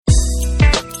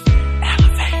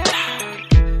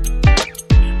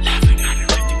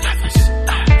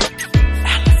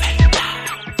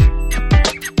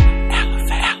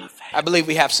I believe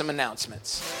we have some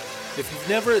announcements. If you've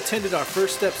never attended our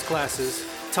First Steps classes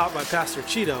taught by Pastor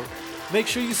Cheeto, make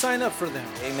sure you sign up for them.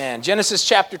 Amen. Genesis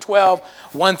chapter 12,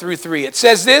 1 through 3. It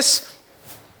says this,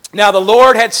 "Now the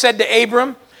Lord had said to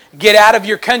Abram, get out of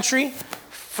your country,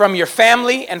 from your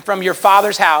family, and from your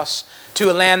father's house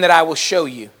to a land that I will show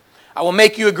you. I will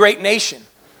make you a great nation.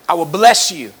 I will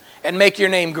bless you and make your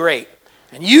name great.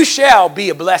 And you shall be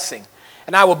a blessing.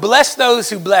 And I will bless those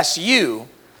who bless you,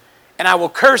 and I will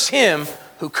curse him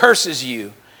who curses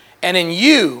you. And in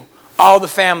you all the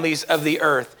families of the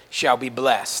earth shall be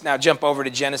blessed." Now jump over to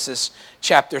Genesis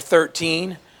chapter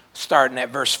 13, starting at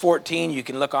verse 14. You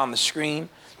can look on the screen.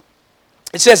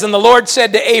 It says, "And the Lord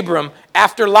said to Abram,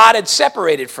 after Lot had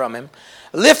separated from him,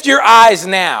 lift your eyes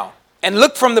now and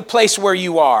look from the place where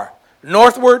you are,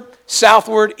 northward,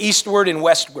 southward, eastward, and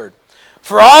westward.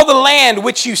 For all the land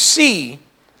which you see,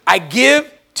 I give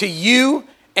to you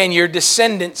and your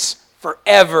descendants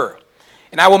forever.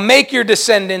 And I will make your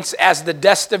descendants as the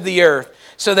dust of the earth,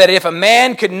 so that if a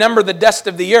man could number the dust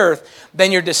of the earth,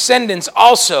 then your descendants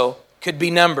also could be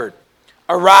numbered.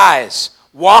 Arise,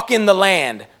 walk in the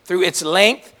land through its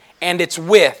length and its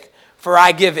width, for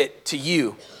I give it to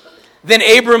you." Then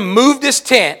Abram moved his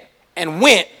tent and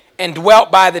went and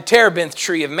dwelt by the terebinth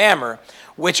tree of Mamre,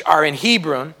 which are in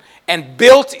Hebron, and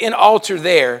built an altar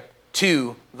there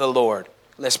to the Lord.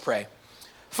 Let's pray.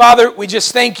 Father, we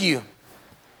just thank you.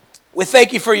 We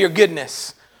thank you for your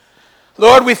goodness.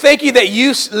 Lord, we thank you that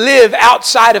you live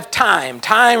outside of time.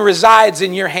 Time resides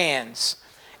in your hands.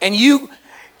 And you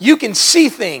can see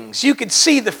things. You can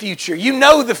see the future. You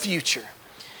know the future.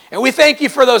 And we thank you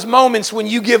for those moments when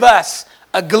you give us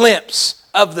a glimpse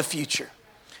of the future.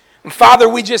 And Father,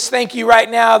 we just thank you right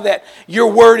now that your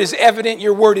word is evident,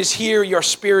 your word is here, your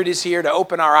spirit is here to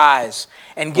open our eyes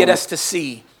and get us to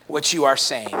see what you are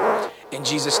saying. In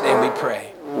Jesus' name we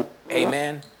pray.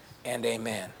 Amen and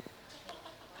amen.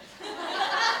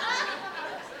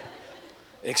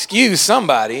 Excuse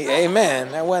somebody.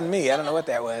 Amen. That wasn't me. I don't know what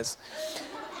that was.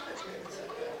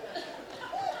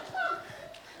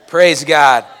 Praise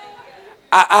God.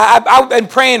 I've been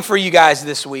praying for you guys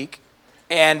this week,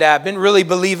 and I've been really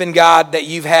believing God that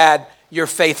you've had your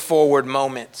faith forward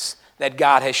moments that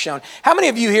God has shown. How many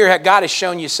of you here, God has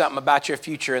shown you something about your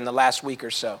future in the last week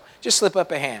or so? Just slip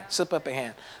up a hand. Slip up a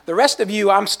hand. The rest of you,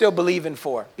 I'm still believing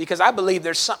for, because I believe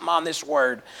there's something on this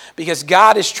word, because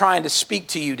God is trying to speak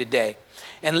to you today.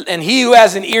 And he who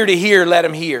has an ear to hear, let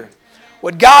him hear.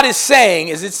 What God is saying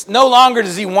is it's no longer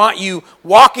does he want you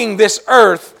walking this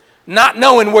earth not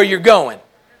knowing where you're going.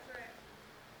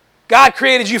 God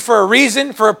created you for a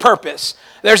reason, for a purpose.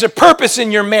 There's a purpose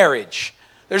in your marriage.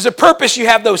 There's a purpose you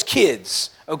have those kids,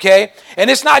 okay? And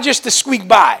it's not just to squeak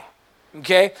by,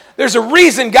 okay? There's a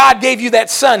reason God gave you that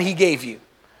son he gave you.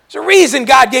 There's a reason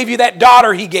God gave you that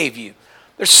daughter he gave you.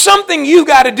 There's something you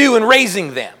got to do in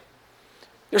raising them.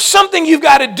 There's something you've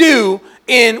got to do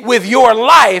with your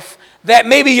life that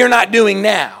maybe you're not doing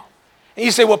now. And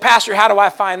you say, well, Pastor, how do I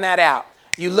find that out?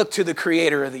 You look to the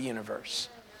creator of the universe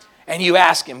and you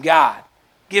ask him, God,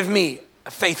 give me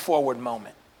a faith-forward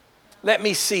moment. Let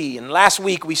me see. And last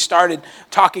week we started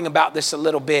talking about this a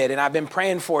little bit, and I've been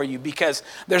praying for you because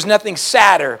there's nothing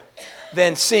sadder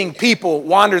than seeing people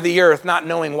wander the earth not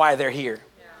knowing why they're here.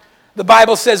 The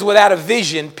Bible says without a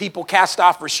vision, people cast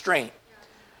off restraint.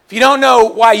 If you don't know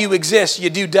why you exist, you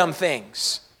do dumb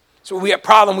things. So a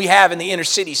problem we have in the inner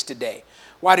cities today.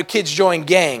 Why do kids join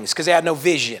gangs? Because they had no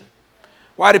vision.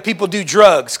 Why do people do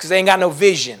drugs? Because they ain't got no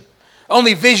vision.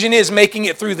 Only vision is making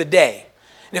it through the day.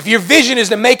 And if your vision is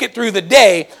to make it through the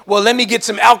day, well, let me get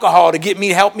some alcohol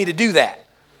to help me to do that.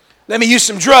 Let me use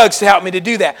some drugs to help me to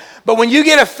do that. But when you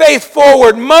get a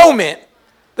faith-forward moment,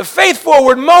 the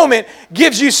faith-forward moment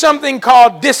gives you something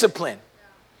called discipline.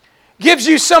 Gives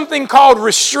you something called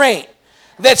restraint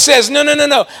that says, no,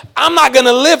 I'm not going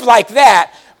to live like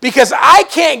that because I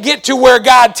can't get to where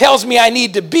God tells me I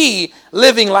need to be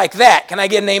living like that. Can I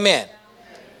get an amen?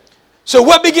 So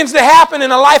what begins to happen in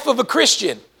the life of a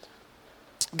Christian?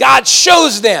 God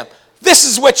shows them, this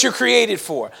is what you're created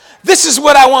for. This is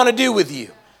what I want to do with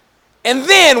you. And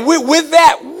then with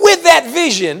that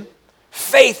vision,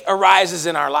 faith arises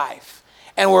in our life.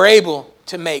 And we're able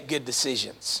to make good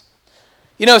decisions.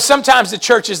 You know, sometimes the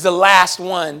church is the last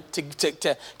one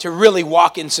to really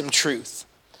walk in some truth.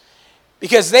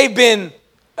 Because they've been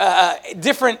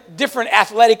different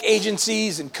athletic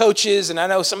agencies and coaches, and I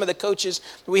know some of the coaches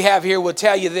we have here will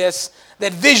tell you this,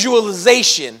 that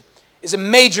visualization is a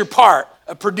major part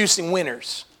of producing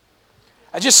winners.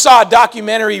 I just saw a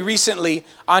documentary recently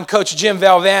on Coach Jim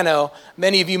Valvano.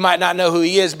 Many of you might not know who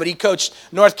he is, but he coached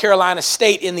North Carolina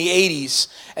State in the 80s,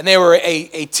 and they were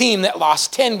a team that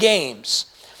lost 10 games,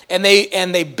 and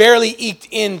they barely eked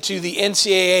into the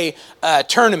NCAA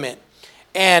tournament,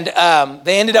 and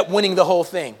they ended up winning the whole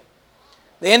thing.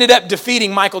 They ended up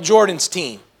defeating Michael Jordan's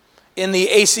team in the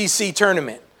ACC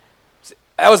tournament.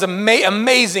 That was an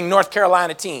amazing North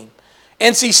Carolina team.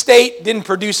 NC State didn't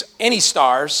produce any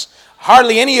stars.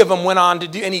 Hardly any of them went on to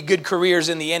do any good careers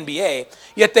in the NBA.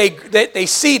 Yet they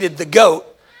seeded the GOAT,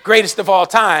 greatest of all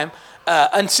time,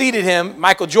 unseeded him,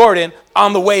 Michael Jordan,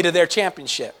 on the way to their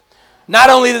championship. Not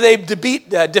only did they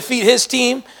defeat his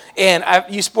team, and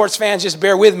you sports fans just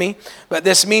bear with me, but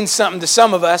this means something to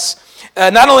some of us.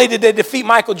 Not only did they defeat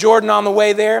Michael Jordan on the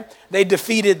way there, they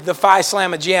defeated the Phi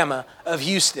Slamma Jamma of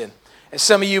Houston. And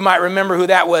some of you might remember who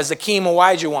that was, Akeem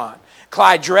Olajuwon,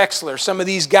 Clyde Drexler, some of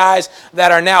these guys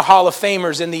that are now Hall of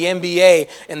Famers in the NBA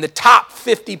and the top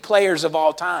 50 players of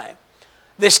all time.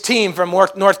 This team from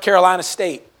North Carolina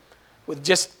State with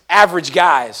just average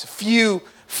guys, few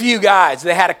guys.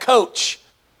 They had a coach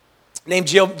named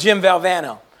Jim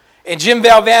Valvano. And Jim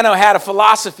Valvano had a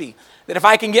philosophy that if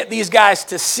I can get these guys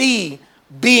to see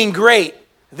being great,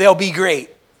 they'll be great.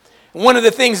 One of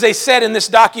the things they said in this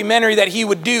documentary that he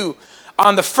would do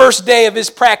on the first day of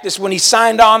his practice when he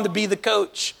signed on to be the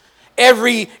coach,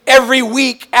 every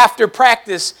week after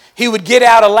practice, he would get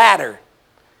out a ladder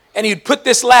and he'd put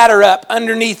this ladder up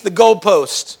underneath the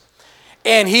goalpost.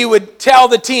 And he would tell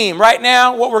the team, right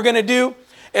now, what we're going to do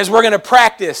is we're going to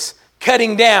practice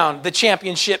cutting down the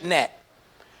championship net.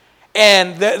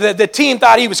 And the team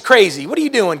thought he was crazy. What are you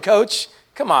doing, coach?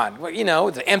 Come on. Well,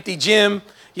 it's an empty gym.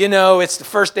 It's the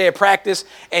first day of practice.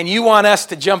 And you want us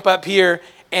to jump up here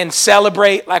and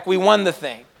celebrate like we won the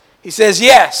thing? He says,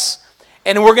 yes.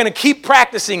 And we're going to keep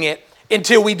practicing it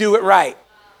until we do it right.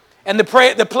 And the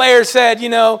players said,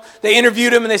 they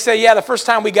interviewed him and they said, yeah, the first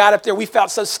time we got up there, we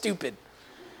felt so stupid.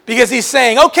 Because he's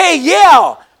saying, okay,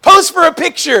 yell, pose for a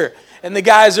picture. And the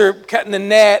guys are cutting the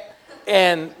net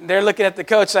and they're looking at the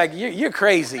coach like, you're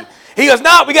crazy. He goes,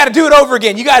 no, we got to do it over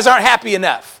again. You guys aren't happy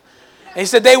enough. And he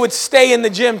said they would stay in the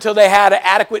gym till they had an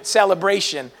adequate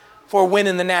celebration for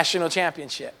winning the national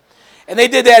championship. And they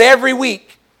did that every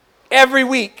week. They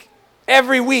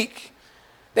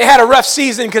had a rough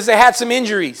season because they had some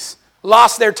injuries,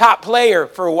 lost their top player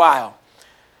for a while,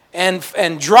 and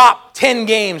dropped 10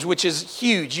 games, which is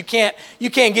huge. You can't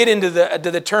get into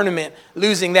the tournament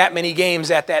losing that many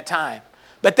games at that time.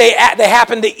 But they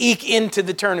happened to eke into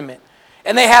the tournament.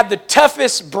 And they had the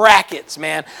toughest brackets,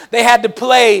 man. They had to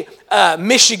play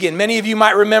Michigan. Many of you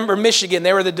might remember Michigan.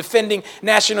 They were the defending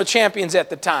national champions at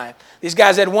the time. These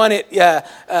guys had won it,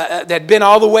 had been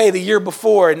all the way the year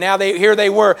before, and now here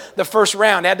they were, the first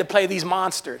round. They had to play these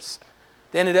monsters.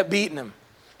 They ended up beating them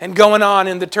and going on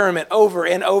in the tournament over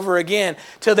and over again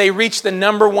till they reached the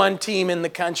number one team in the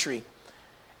country.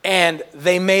 And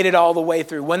they made it all the way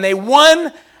through. When they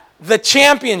won the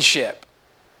championship,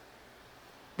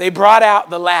 they brought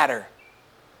out the ladder,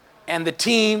 and the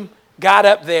team got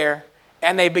up there,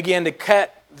 and they began to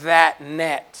cut that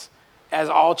net, as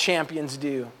all champions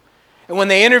do. And when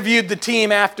they interviewed the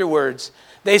team afterwards,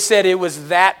 they said it was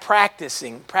that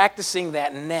practicing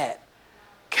that net,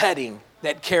 cutting,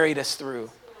 that carried us through.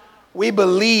 We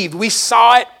believed, we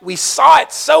saw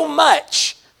it so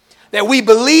much that we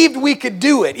believed we could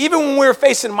do it. Even when we were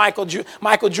facing Michael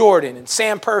Jordan and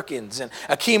Sam Perkins and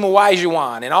Akeem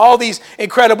Olajuwon and all these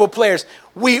incredible players,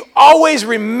 we always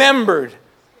remembered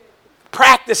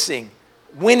practicing,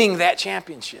 winning that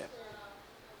championship.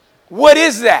 What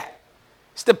is that?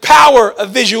 It's the power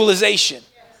of visualization.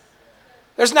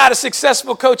 There's not a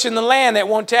successful coach in the land that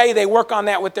won't tell you they work on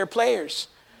that with their players.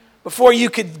 Before you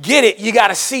could get it, you got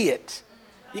to see it.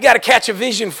 You got to catch a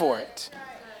vision for it.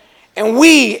 And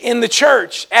we in the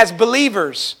church, as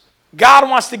believers, God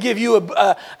wants to give you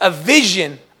a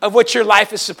vision of what your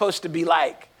life is supposed to be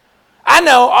like. I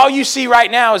know all you see right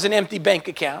now is an empty bank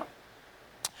account.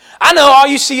 I know all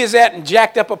you see is that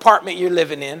jacked up apartment you're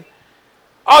living in.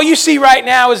 All you see right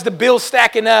now is the bills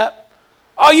stacking up.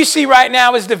 All you see right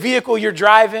now is the vehicle you're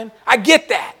driving. I get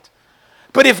that.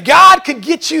 But if God could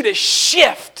get you to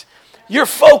shift your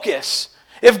focus,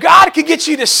 if God could get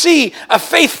you to see a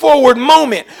faith-forward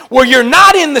moment where you're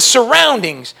not in the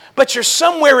surroundings, but you're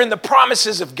somewhere in the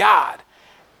promises of God,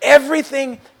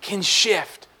 everything can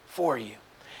shift for you.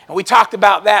 And we talked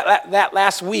about that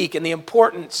last week and the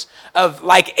importance of,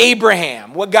 like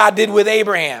Abraham, what God did with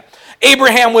Abraham.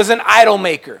 Abraham was an idol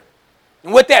maker.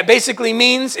 And what that basically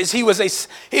means is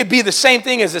he'd be the same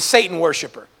thing as a Satan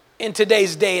worshiper in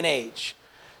today's day and age.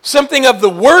 Something of the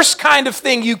worst kind of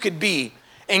thing you could be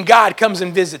And God comes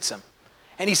and visits him.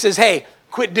 And he says, hey,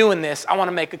 quit doing this. I want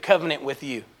to make a covenant with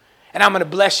you. And I'm going to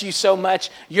bless you so much,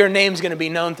 your name's going to be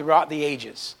known throughout the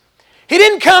ages. He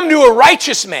didn't come to a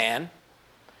righteous man.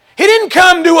 He didn't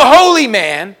come to a holy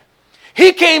man.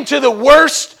 He came to the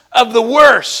worst of the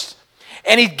worst.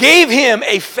 And he gave him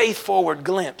a faith-forward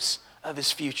glimpse of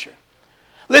his future.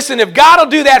 Listen, if God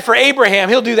will do that for Abraham,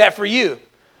 he'll do that for you.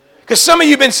 Because some of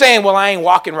you have been saying, well, I ain't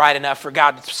walking right enough for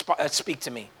God to speak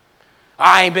to me.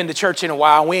 I ain't been to church in a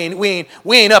while. We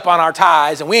ain't up on our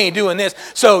tithes and we ain't doing this.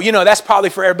 So, that's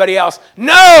probably for everybody else.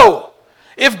 No!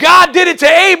 If God did it to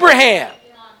Abraham,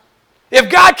 if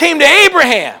God came to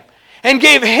Abraham and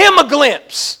gave him a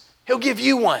glimpse, he'll give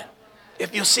you one.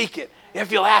 If you'll seek it,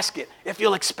 if you'll ask it, if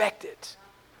you'll expect it.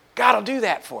 God will do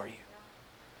that for you.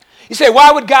 You say,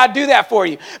 why would God do that for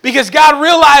you? Because God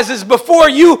realizes before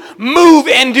you move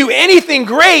and do anything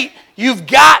great, you've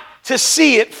got to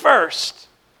see it first.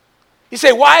 You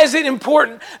say, why is it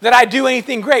important that I do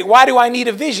anything great? Why do I need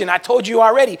a vision? I told you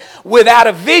already, without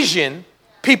a vision,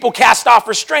 people cast off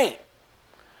restraint.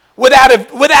 Without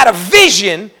a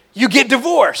vision, you get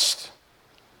divorced.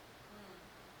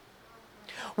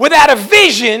 Without a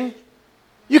vision,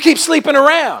 you keep sleeping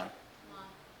around.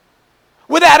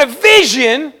 Without a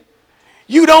vision,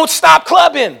 you don't stop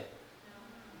clubbing.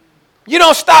 You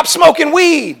don't stop smoking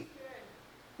weed.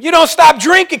 You don't stop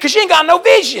drinking because you ain't got no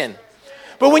vision.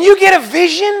 But when you get a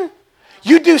vision,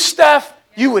 you do stuff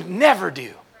you would never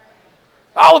do.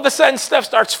 All of a sudden, stuff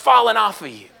starts falling off of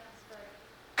you.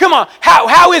 Come on,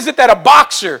 how is it that a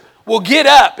boxer will get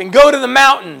up and go to the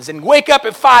mountains and wake up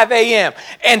at 5 a.m.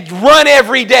 and run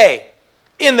every day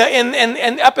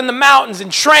up in the mountains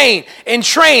and train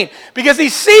because he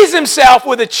sees himself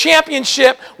with a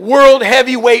championship world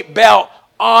heavyweight belt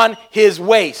on his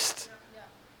waist.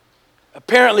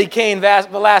 Apparently, Cain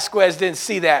Velasquez didn't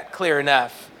see that clear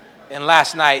enough in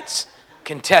last night's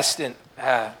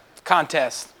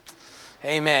contest.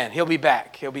 Amen. He'll be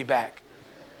back.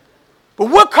 But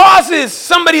what causes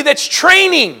somebody that's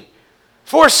training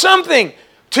for something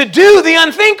to do the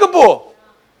unthinkable?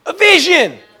 A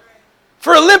vision.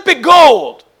 For Olympic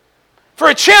gold, for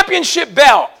a championship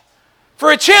belt,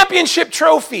 for a championship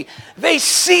trophy. They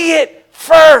see it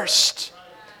first.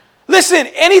 Listen,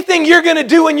 anything you're going to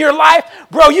do in your life,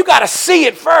 bro, you got to see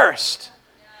it first.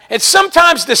 And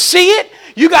sometimes to see it,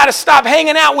 you got to stop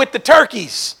hanging out with the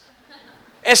turkeys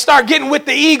and start getting with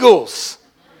the eagles.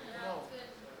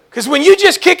 Because when you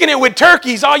just kicking it with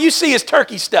turkeys, all you see is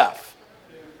turkey stuff.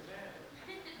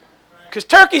 Because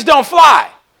turkeys don't fly.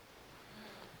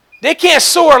 They can't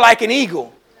soar like an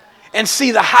eagle and see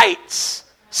the heights,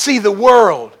 see the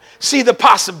world, see the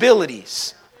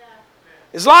possibilities.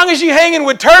 As long as you're hanging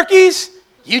with turkeys,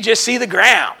 you just see the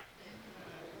ground.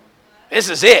 This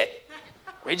is it.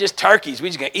 We're just turkeys. We're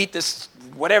just going to eat this,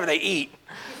 whatever they eat.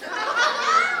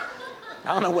 I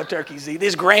don't know what turkeys eat.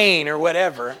 This grain or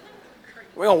whatever.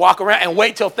 We're going to walk around and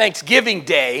wait till Thanksgiving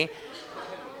Day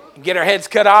and get our heads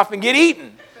cut off and get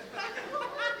eaten.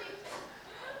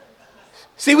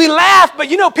 See, we laugh, but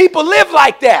people live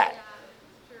like that.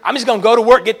 I'm just going to go to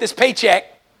work, get this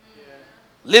paycheck,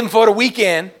 living for the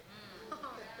weekend.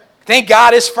 Thank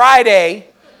God it's Friday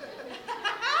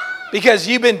because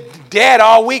you've been dead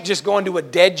all week just going to a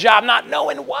dead job, not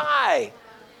knowing why.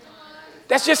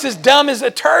 That's just as dumb as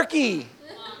a turkey.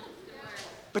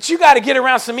 But you got to get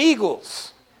around some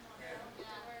eagles.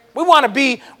 We want to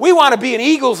be an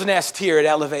eagle's nest here at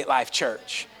Elevate Life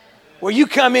Church. Where you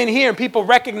come in here and people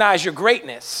recognize your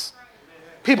greatness.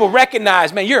 People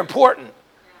recognize, man, you're important.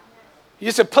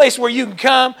 It's a place where you can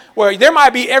come, where there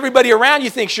might be everybody around you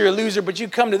thinks you're a loser, but you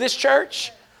come to this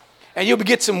church and you'll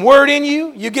get some word in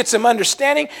you, you get some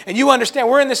understanding, and you understand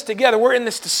we're in this together, we're in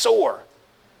this to soar.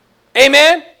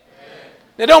 Amen? Amen.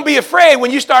 Now don't be afraid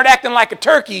when you start acting like a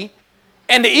turkey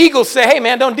and the eagles say, hey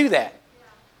man, don't do that.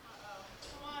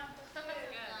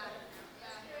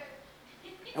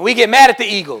 And we get mad at the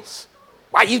eagles.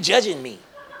 Why are you judging me?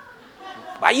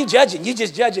 Why are you judging? You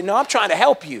just judging. No, I'm trying to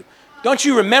help you. Don't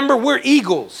you remember we're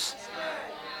eagles?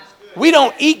 We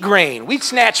don't eat grain. We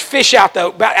snatch fish out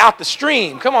the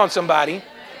stream. Come on, somebody.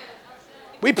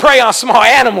 We prey on small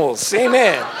animals.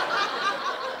 Amen.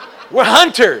 We're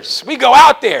hunters. We go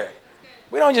out there.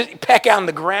 We don't just peck on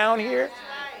the ground here.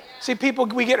 See, people,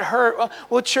 we get hurt.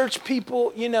 Well, church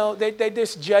people, they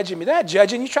just judging me. They're not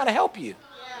judging. You're trying to help you.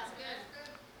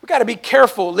 We've got to be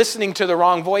careful listening to the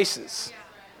wrong voices.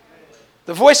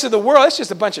 The voice of the world, it's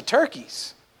just a bunch of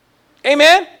turkeys.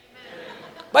 Amen?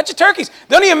 Bunch of turkeys.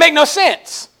 They don't even make no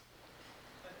sense.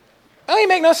 They don't even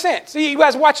make no sense. See, you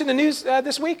guys watching the news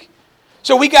this week?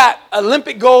 So we got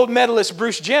Olympic gold medalist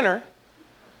Bruce Jenner,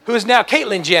 who is now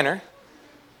Caitlyn Jenner.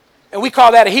 And we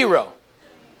call that a hero.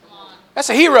 That's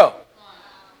a hero.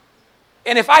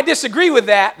 And if I disagree with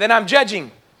that, then I'm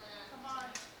judging.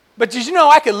 But did you know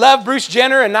I could love Bruce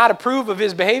Jenner and not approve of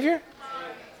his behavior?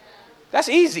 That's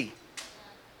easy.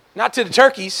 Not to the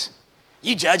turkeys.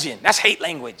 You judging. That's hate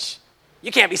language.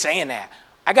 You can't be saying that.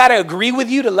 I got to agree with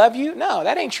you to love you? No,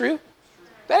 that ain't true.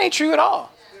 That ain't true at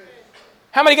all.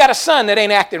 How many got a son that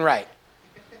ain't acting right?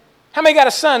 How many got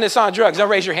a son that's on drugs? Don't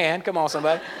raise your hand. Come on,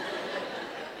 somebody.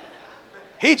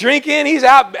 He drinking. He's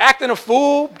out acting a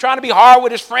fool, trying to be hard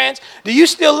with his friends. Do you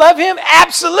still love him?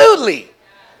 Absolutely.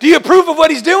 Do you approve of what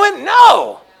he's doing?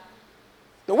 No.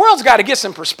 The world's got to get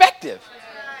some perspective.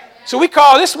 So we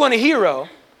call this one a hero.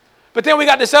 But then we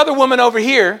got this other woman over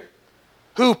here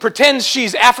who pretends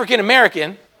she's African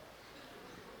American.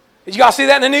 Did you all see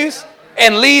that in the news?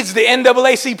 And leads the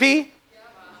NAACP?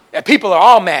 And people are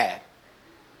all mad.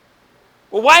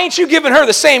 Well, why ain't you giving her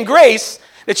the same grace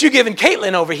that you giving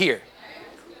Caitlin over here?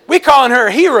 We calling her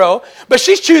a hero, but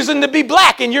she's choosing to be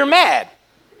black and you're mad.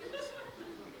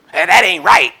 And that ain't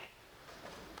right.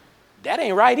 That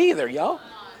ain't right either, yo.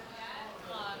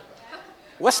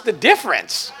 What's the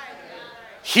difference?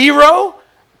 Hero?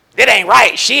 It ain't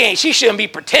right. She shouldn't be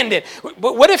pretending.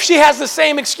 But what if she has the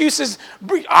same excuses?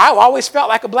 I always felt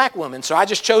like a black woman, so I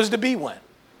just chose to be one.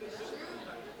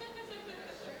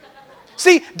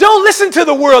 See, don't listen to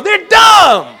the world. They're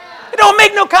dumb. It don't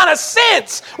make no kind of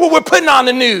sense what we're putting on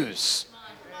the news.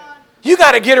 You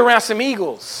got to get around some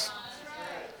eagles.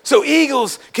 So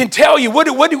eagles can tell you, what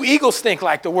do eagles think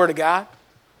like the Word of God?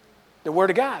 The Word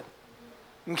of God.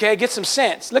 Okay, get some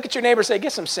sense. Look at your neighbor and say,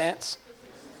 get some sense.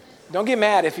 Don't get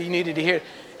mad if you needed to hear.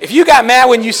 If you got mad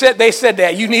when they said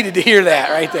that, you needed to hear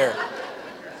that right there.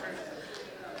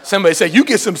 Somebody say, you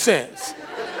get some sense.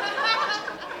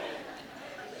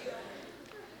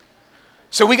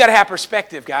 So we got to have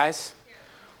perspective, guys.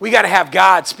 We got to have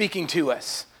God speaking to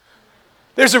us.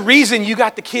 There's a reason you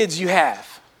got the kids you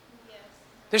have.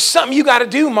 There's something you got to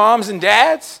do, moms and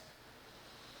dads.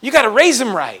 You got to raise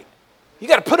them right. You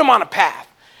got to put them on a path.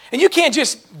 And you can't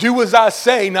just do as I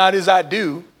say, not as I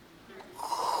do.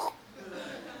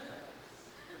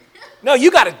 No, you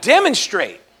got to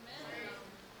demonstrate.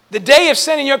 The day of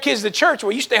sending your kids to church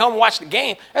where you stay home and watch the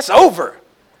game, that's over.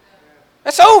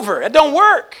 That's over. That don't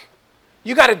work.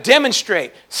 You got to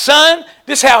demonstrate. Son,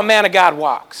 this is how a man of God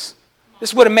walks. This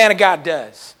is what a man of God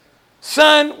does.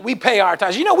 Son, we pay our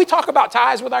tithes. You know, we talk about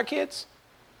tithes with our kids.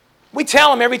 We tell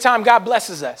them every time God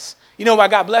blesses us. You know why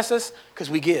God blesses us?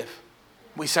 Because we give.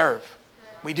 We serve.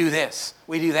 We do this.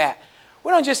 We do that.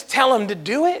 We don't just tell them to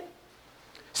do it.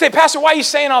 Say, Pastor, why are you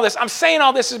saying all this? I'm saying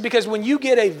all this is because when you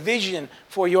get a vision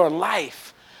for your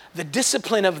life, the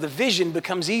discipline of the vision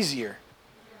becomes easier.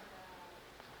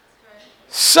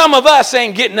 Some of us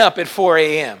ain't getting up at 4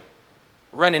 a.m.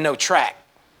 running no track.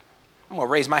 I'm going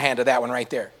to raise my hand to that one right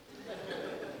there.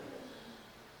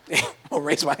 I'm going to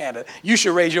raise my hand. You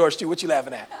should raise yours too. What you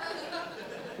laughing at?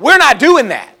 We're not doing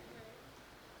that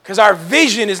because our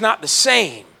vision is not the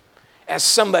same as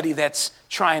somebody that's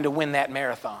trying to win that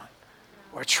marathon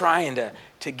or trying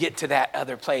to get to that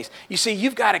other place. You see,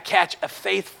 you've got to catch a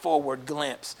faith-forward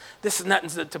glimpse. This is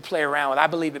nothing to play around with. I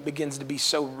believe it begins to be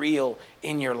so real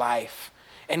in your life.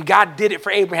 And God did it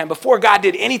for Abraham. Before God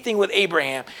did anything with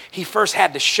Abraham, he first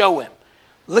had to show him.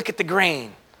 Look at the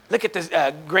grain. Look at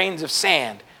the grains of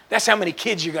sand. That's how many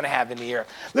kids you're going to have in the earth.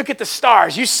 Look at the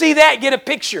stars. You see that? Get a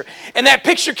picture. And that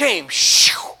picture came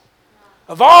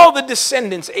of all the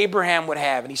descendants Abraham would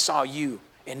have. And he saw you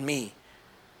and me.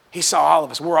 He saw all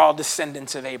of us. We're all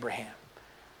descendants of Abraham.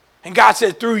 And God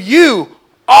said, through you,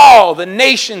 all the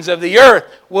nations of the earth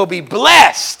will be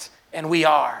blessed. And we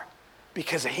are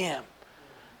because of him.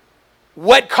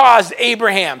 What caused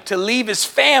Abraham to leave his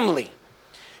family?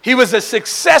 He was a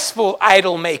successful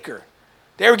idol maker.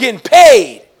 They were getting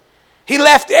paid. He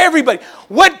left everybody.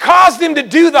 What caused him to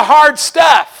do the hard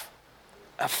stuff?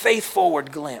 A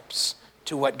faith-forward glimpse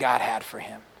to what God had for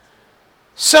him.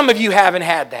 Some of you haven't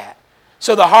had that.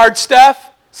 So the hard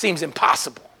stuff seems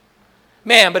impossible.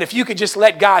 Man, but if you could just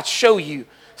let God show you,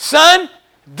 son,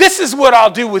 this is what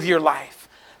I'll do with your life.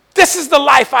 This is the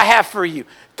life I have for you.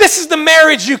 This is the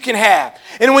marriage you can have.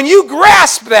 And when you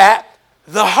grasp that,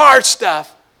 the hard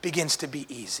stuff begins to be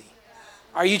easy.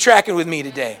 Are you tracking with me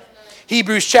today?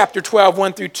 Hebrews chapter 12,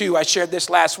 1 through 2, I shared this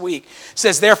last week,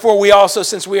 says, therefore we also,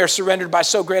 since we are surrendered by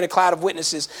so great a cloud of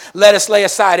witnesses, let us lay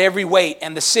aside every weight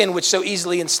and the sin which so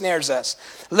easily ensnares us.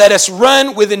 Let us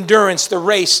run with endurance the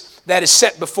race that is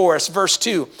set before us. Verse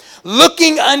 2,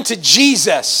 looking unto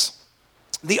Jesus,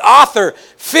 the author,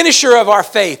 finisher of our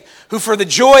faith, who for the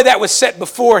joy that was set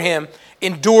before him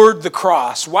endured the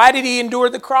cross. Why did he endure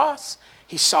the cross?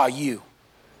 He saw you.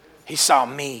 He saw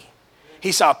me.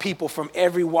 He saw people from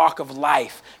every walk of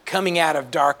life coming out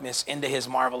of darkness into his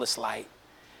marvelous light.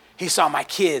 He saw my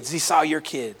kids. He saw your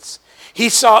kids. He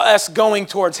saw us going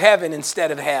towards heaven instead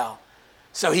of hell.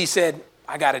 So he said,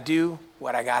 I got to do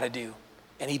what I got to do.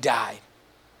 And he died.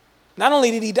 Not only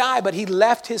did he die, but he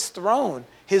left his throne,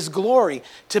 his glory,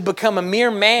 to become a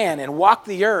mere man and walk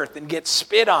the earth and get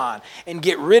spit on and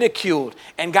get ridiculed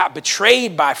and got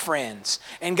betrayed by friends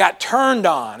and got turned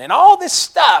on and all this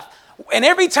stuff. And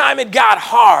every time it got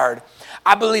hard,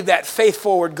 I believe that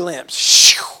faith-forward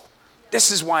glimpse, this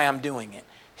is why I'm doing it.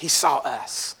 He saw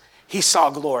us. He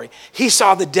saw glory. He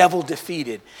saw the devil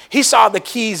defeated. He saw the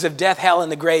keys of death, hell,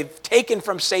 and the grave taken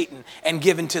from Satan and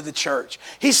given to the church.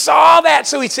 He saw that,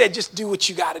 so he said, just do what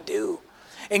you got to do.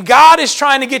 And God is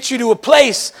trying to get you to a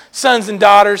place, sons and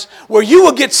daughters, where you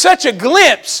will get such a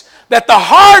glimpse that the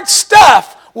hard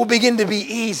stuff will begin to be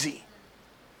easy.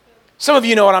 Some of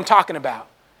you know what I'm talking about.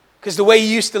 Because the way you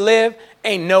used to live,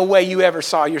 ain't no way you ever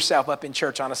saw yourself up in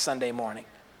church on a Sunday morning.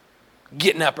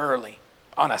 Getting up early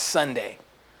on a Sunday.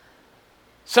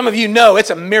 Some of you know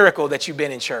it's a miracle that you've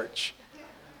been in church.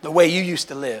 The way you used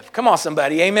to live. Come on,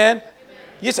 somebody. Amen? Amen.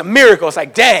 It's a miracle. It's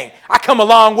like, dang, I come a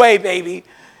long way, baby.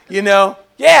 You know?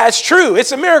 Yeah, it's true.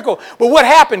 It's a miracle. But what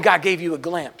happened? God gave you a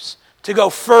glimpse. To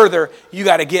go further, you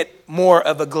got to get more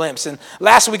of a glimpse. And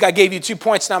last week I gave you 2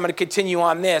 points, and I'm going to continue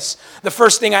on this. The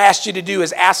first thing I asked you to do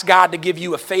is ask God to give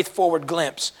you a faith-forward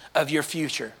glimpse of your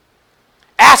future.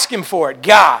 Ask him for it.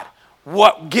 God,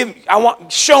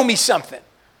 show me something.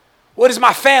 What does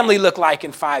my family look like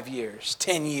in 5 years,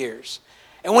 10 years?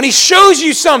 And when he shows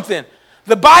you something,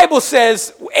 the Bible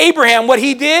says Abraham, what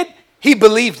he did, he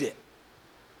believed it.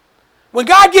 When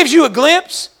God gives you a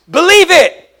glimpse, believe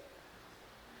it.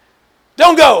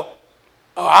 Don't go,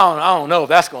 oh, I don't know if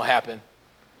that's going to happen.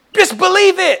 Just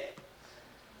believe it.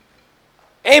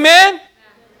 Amen?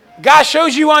 God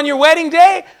shows you on your wedding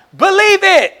day, believe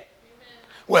it.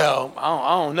 Well,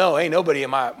 I don't know. Ain't nobody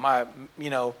in my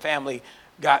family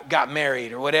got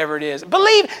married or whatever it is.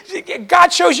 Believe.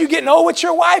 God shows you getting old with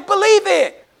your wife, believe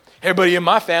it. Everybody in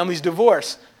my family's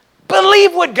divorced.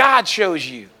 Believe what God shows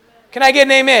you. Can I get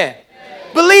an amen?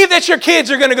 Believe that your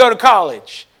kids are going to go to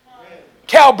college.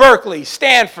 Cal Berkeley,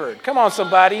 Stanford. Come on,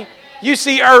 somebody.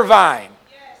 UC Irvine.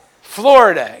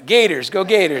 Florida. Gators. Go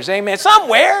Gators. Amen.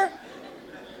 Somewhere.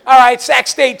 All right. Sac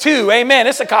State too. Amen.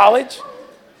 It's a college.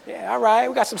 Yeah, all right.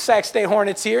 We got some Sac State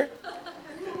Hornets here.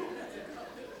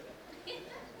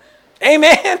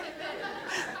 Amen.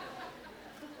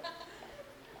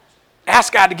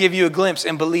 Ask God to give you a glimpse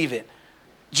and believe it.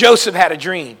 Joseph had a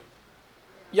dream.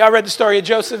 Y'all read the story of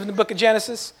Joseph in the book of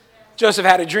Genesis? Joseph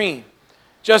had a dream.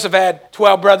 Joseph had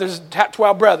 12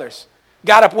 brothers.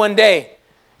 Got up one day.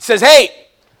 Says, hey,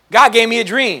 God gave me a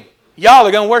dream. Y'all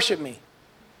are going to worship me.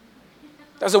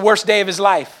 That was the worst day of his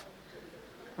life.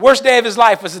 Worst day of his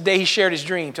life was the day he shared his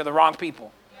dream to the wrong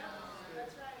people.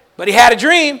 But he had a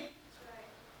dream.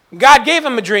 God gave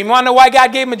him a dream. You want to know why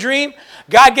God gave him a dream?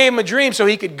 God gave him a dream so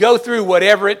he could go through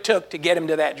whatever it took to get him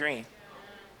to that dream.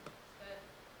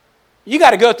 You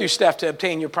got to go through stuff to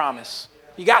obtain your promise.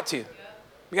 You got to.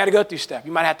 You got to go through stuff.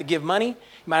 You might have to give money. You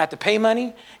might have to pay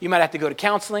money. You might have to go to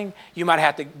counseling. You might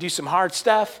have to do some hard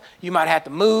stuff. You might have to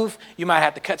move. You might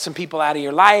have to cut some people out of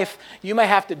your life. You might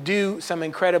have to do some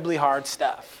incredibly hard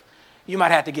stuff. You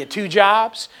might have to get 2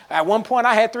 jobs. At one point,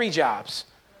 I had 3 jobs.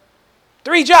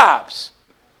 3 jobs.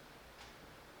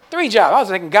 3 jobs. I was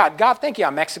thinking, God, thank you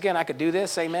I'm Mexican. I could do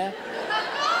this. Amen.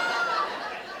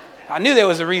 I knew there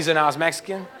was a reason I was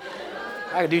Mexican.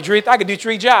 I could do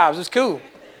 3 jobs. It's cool.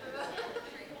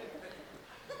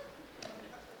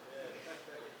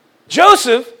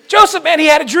 Joseph, man, he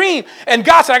had a dream. And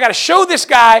God said, I got to show this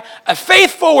guy a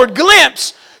faith-forward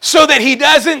glimpse so that he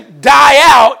doesn't die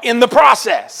out in the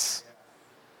process.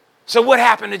 So what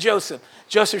happened to Joseph?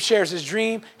 Joseph shares his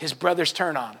dream. His brothers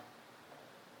turn on him.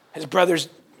 His brothers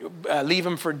leave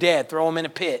him for dead, throw him in a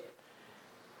pit.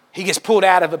 He gets pulled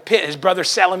out of a pit. His brothers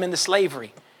sell him into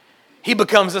slavery. He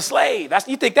becomes a slave.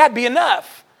 You think that'd be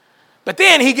enough. But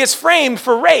then he gets framed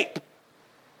for rape.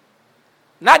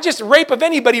 Not just rape of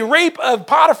anybody, rape of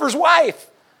Potiphar's wife.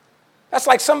 That's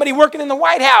like somebody working in the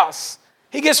White House.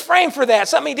 He gets framed for that,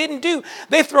 something he didn't do.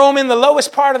 They throw him in the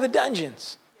lowest part of the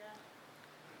dungeons.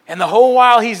 And the whole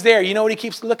while he's there, you know what he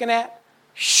keeps looking at?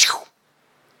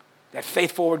 That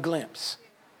faith-forward glimpse.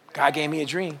 God gave me a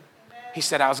dream. He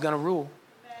said I was going to rule.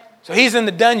 So he's in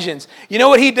the dungeons. You know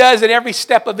what he does at every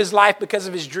step of his life because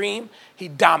of his dream? He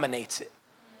dominates it.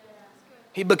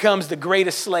 He becomes the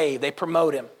greatest slave. They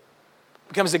promote him.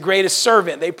 Becomes the greatest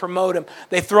servant. They promote him.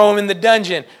 They throw him in the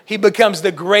dungeon. He becomes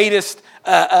the greatest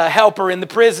helper in the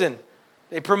prison.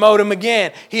 They promote him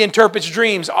again. He interprets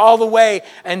dreams all the way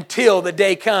until the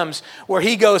day comes where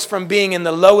he goes from being in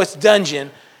the lowest dungeon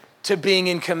to being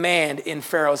in command in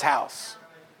Pharaoh's house.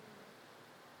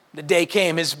 The day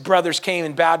came, his brothers came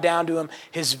and bowed down to him.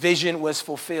 His vision was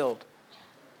fulfilled.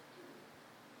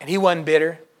 And he wasn't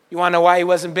bitter. You want to know why he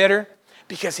wasn't bitter?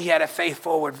 Because he had a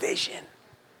faith-forward vision.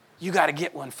 You got to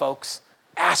get one, folks.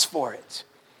 Ask for it.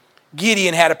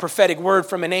 Gideon had a prophetic word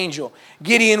from an angel.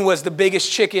 Gideon was the biggest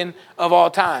chicken of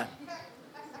all time.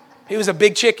 He was a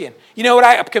big chicken. You know what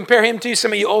I compare him to?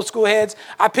 Some of you old school heads.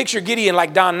 I picture Gideon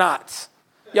like Don Knotts.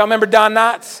 Y'all remember Don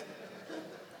Knotts?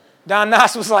 Don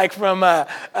Knotts was like from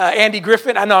Andy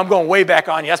Griffith. I know I'm going way back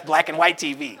on you. That's black and white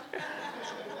TV.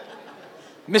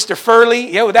 Mr.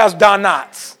 Furley, that was Don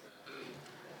Knotts.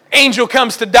 Angel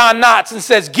comes to Don Knotts and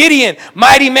says, Gideon,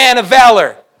 mighty man of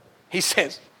valor. He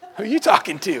says, who are you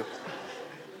talking to?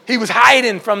 He was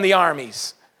hiding from the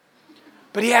armies.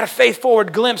 But he had a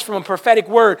faith-forward glimpse from a prophetic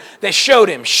word that showed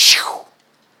him,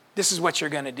 this is what you're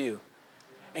going to do.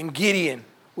 And Gideon,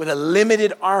 with a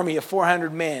limited army of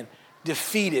 400 men,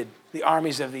 defeated the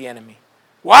armies of the enemy.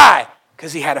 Why?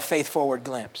 Because he had a faith-forward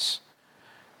glimpse.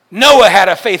 Noah had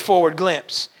a faith-forward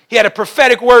glimpse. He had a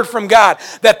prophetic word from God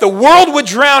that the world would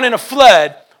drown in a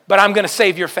flood, but I'm going to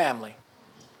save your family.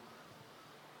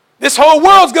 This whole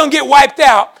world's going to get wiped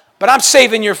out, but I'm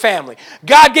saving your family.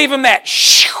 God gave him that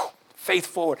faith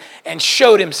forward and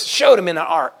showed him in an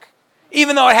ark,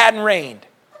 even though it hadn't rained.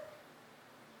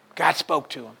 God spoke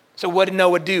to him. So what did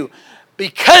Noah do?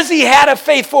 Because he had a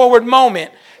faith forward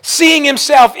moment, seeing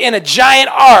himself in a giant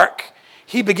ark,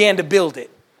 he began to build it.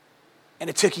 And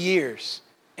it took years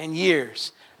and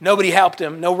years. Nobody helped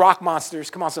him. No rock monsters.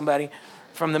 Come on, somebody,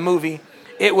 from the movie.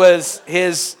 It was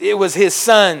his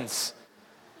sons.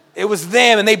 It was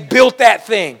them, and they built that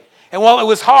thing. And while it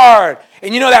was hard,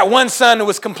 and you know that one son that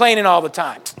was complaining all the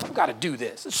time, I've got to do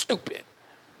this. It's stupid.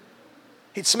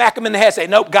 He'd smack him in the head, say,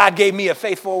 nope, God gave me a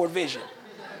faith-forward vision.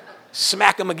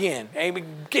 Smack him again. Hey,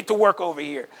 get to work over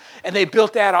here. And they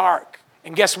built that ark.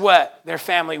 And guess what? Their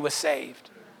family was saved.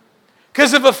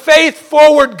 Because of a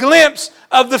faith-forward glimpse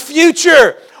of the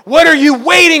future. What are you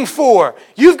waiting for?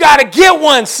 You've got to get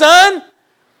one, son.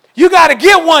 You got to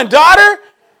get one, daughter.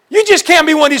 You just can't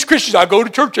be one of these Christians. I go to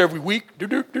church every week.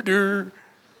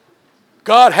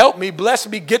 God help me, bless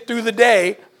me, get through the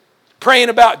day praying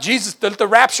about Jesus, that the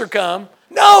rapture come.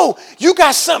 No, you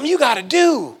got something you got to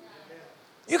do.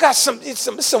 You got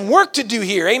some work to do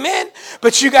here, amen?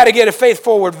 But you got to get a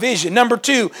faith-forward vision. Number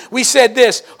 2, we said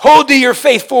this, hold to your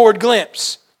faith-forward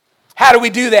glimpse. How do we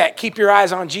do that? Keep your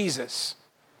eyes on Jesus.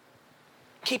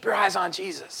 Keep your eyes on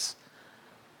Jesus.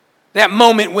 That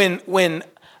moment when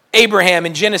Abraham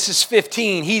in Genesis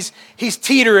 15, he's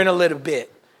teetering a little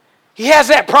bit. He has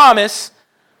that promise,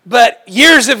 but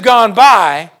years have gone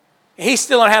by, and he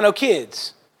still don't have no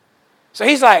kids. So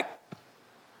he's like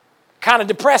kind of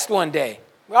depressed one day.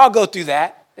 We all go through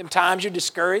that. Them times you're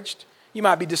discouraged. You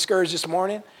might be discouraged this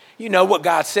morning. You know what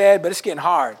God said, but it's getting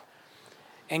hard.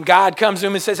 And God comes to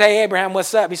him and says, hey, Abraham,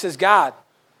 what's up? He says, God,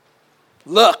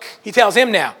 look. He tells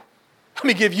him now, let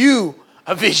me give you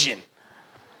a vision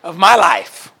of my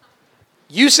life.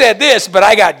 You said this, but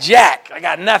I got jack. I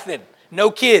got nothing.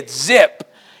 No kids.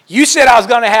 Zip. You said I was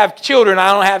going to have children.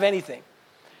 I don't have anything.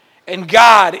 And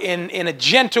God, in a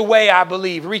gentle way, I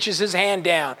believe, reaches his hand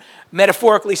down,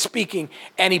 metaphorically speaking,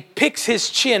 and he picks his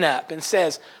chin up and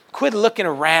says, quit looking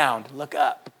around, look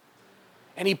up.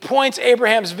 And he points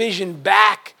Abraham's vision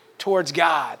back towards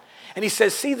God. And he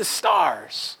says, see the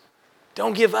stars.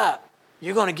 Don't give up.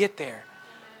 You're going to get there.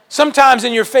 Sometimes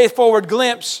in your faith-forward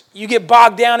glimpse, you get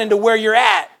bogged down into where you're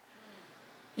at.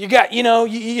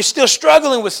 You're still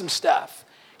struggling with some stuff.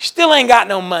 You still ain't got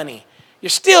no money. You're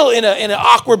still in an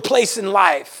awkward place in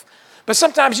life. But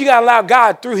sometimes you got to allow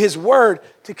God, through his word,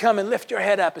 to come and lift your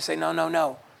head up and say,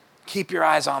 no. Keep your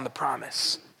eyes on the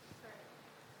promise.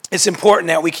 It's important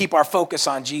that we keep our focus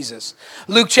on Jesus.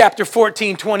 Luke chapter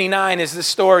 14:29 is the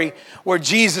story where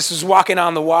Jesus was walking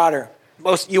on the water.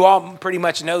 You all pretty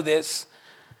much know this.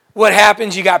 What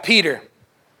happens? You got Peter.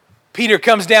 Peter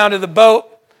comes down to the boat.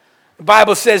 The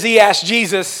Bible says he asked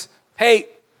Jesus, hey,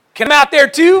 can I come out there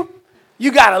too?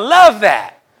 You got to love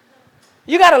that.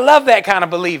 You got to love that kind of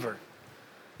believer.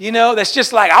 That's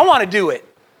just like, I want to do it.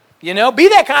 Be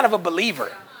that kind of a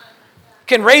believer.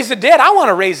 Can raise the dead? I want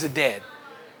to raise the dead.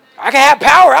 I can have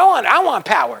power. I want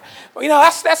power.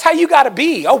 That's how you got to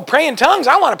be. Oh, pray in tongues?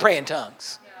 I want to pray in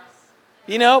tongues.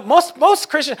 Most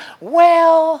Christians,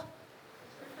 well,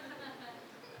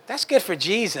 that's good for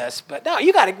Jesus, but no,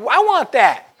 I want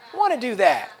that. I want to do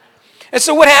that. And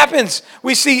so what happens?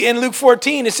 We see in Luke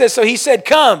 14, it says, so he said,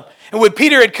 come. And when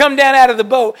Peter had come down out of the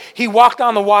boat, he walked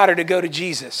on the water to go to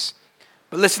Jesus.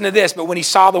 But listen to this, but when he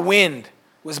saw the wind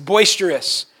was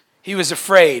boisterous, he was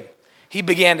afraid. He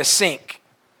began to sink.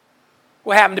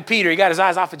 What happened to Peter? He got his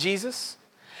eyes off of Jesus.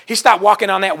 He stopped walking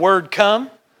on that word, come.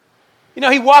 You know,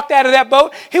 he walked out of that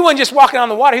boat. He wasn't just walking on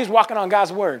the water. He was walking on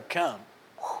God's word, come.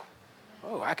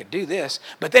 Oh, I could do this.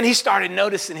 But then he started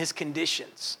noticing his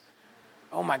conditions.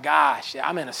 Oh my gosh,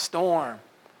 I'm in a storm.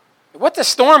 What's the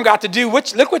storm got to do?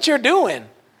 Look what you're doing.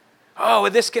 Oh,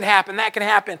 this can happen, that can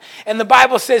happen. And the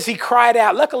Bible says he cried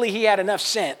out. Luckily, he had enough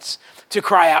sense to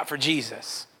cry out for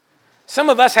Jesus. Some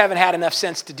of us haven't had enough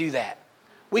sense to do that.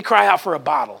 We cry out for a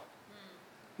bottle.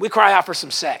 We cry out for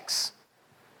some sex.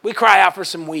 We cry out for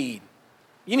some weed.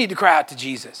 You need to cry out to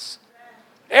Jesus.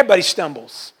 Everybody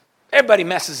stumbles. Everybody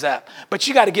messes up. But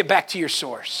you got to get back to your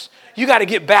source. You got to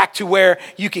get back to where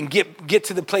you can get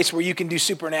to the place where you can do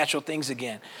supernatural things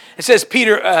again. It says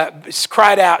Peter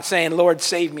cried out saying, Lord,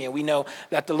 save me. And we know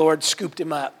that the Lord scooped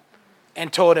him up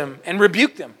and told him and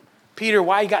rebuked him. Peter,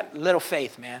 why you got little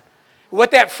faith, man?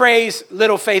 What that phrase,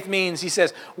 little faith, means, he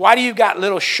says, why do you got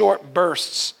little short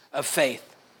bursts of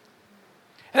faith?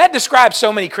 And that describes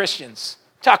so many Christians.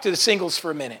 Talk to the singles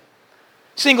for a minute.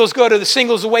 Singles go to the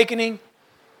singles awakening,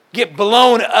 get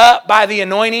blown up by the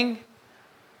anointing.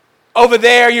 Over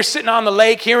there, you're sitting on the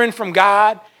lake hearing from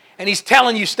God, and he's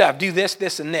telling you stuff. Do this,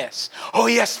 this, and this. Oh,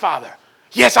 yes, Father.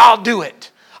 Yes, I'll do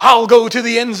it. I'll go to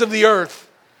the ends of the earth.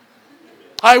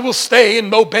 I will stay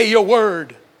and obey your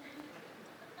word.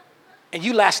 And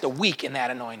you last a week in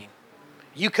that anointing.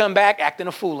 You come back acting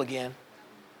a fool again.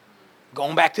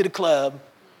 Going back to the club,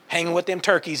 hanging with them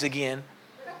turkeys again.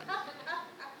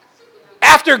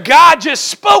 After God just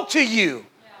spoke to you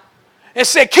and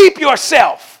said, keep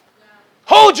yourself.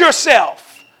 Hold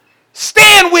yourself.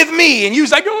 Stand with me. And you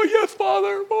was like, oh, yes,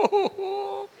 Father.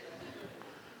 Oh.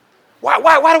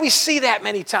 Why do we see that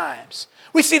many times?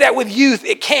 We see that with youth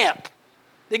at camp.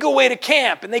 They go away to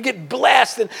camp and they get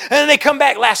blessed and then they come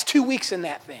back, last 2 weeks in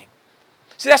that thing.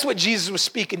 See, that's what Jesus was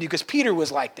speaking to, because Peter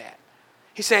was like that.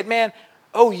 He said, man,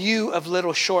 oh, you of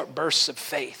little short bursts of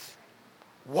faith,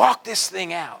 walk this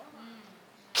thing out.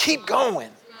 Keep going.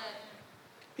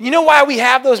 And you know why we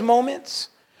have those moments?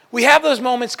 We have those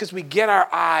moments because we get our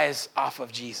eyes off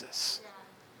of Jesus.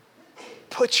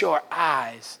 Put your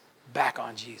eyes back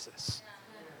on Jesus.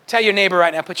 Tell your neighbor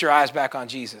right now, put your eyes back on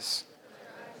Jesus.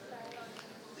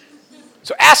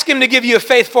 So ask him to give you a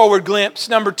faith-forward glimpse.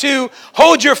 Number 2,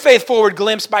 hold your faith-forward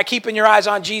glimpse by keeping your eyes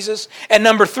on Jesus. And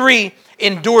number 3,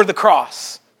 endure the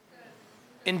cross.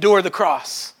 Endure the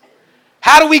cross.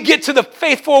 How do we get to the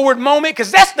faith-forward moment?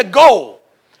 Because that's the goal.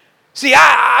 See,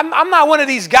 I'm not one of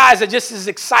these guys that just is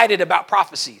excited about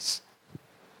prophecies.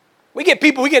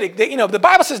 The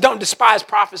Bible says don't despise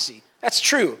prophecy. That's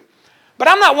true. But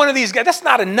I'm not one of these guys. That's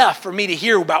not enough for me to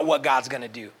hear about what God's going to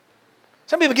do.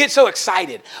 Some people get so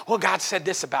excited. Well, God said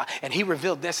this about, and he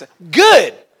revealed this.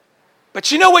 Good. But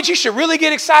you know what you should really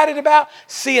get excited about?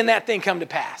 Seeing that thing come to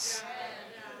pass.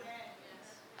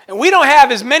 And we don't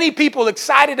have as many people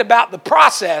excited about the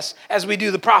process as we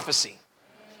do the prophecy.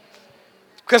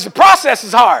 Because the process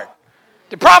is hard.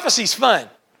 The prophecy's fun.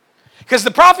 Because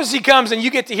the prophecy comes and you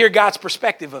get to hear God's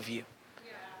perspective of you.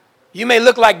 You may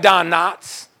look like Don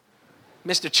Knotts,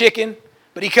 Mr. Chicken,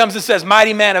 but he comes and says,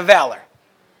 mighty man of valor.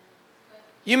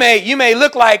 You may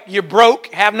look like you're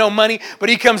broke, have no money, but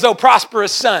he comes, oh,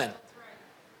 prosperous son.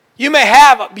 You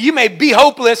may be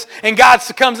hopeless, and God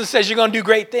comes and says you're going to do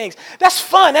great things. That's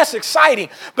fun. That's exciting.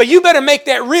 But you better make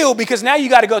that real, because now you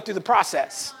got to go through the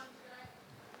process.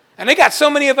 And they got so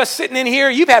many of us sitting in here,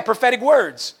 you've had prophetic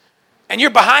words, and you're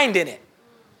behind in it.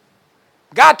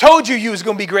 God told you was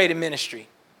going to be great in ministry.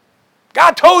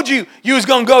 God told you was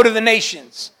going to go to the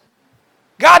nations.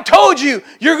 God told you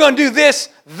you're going to do this,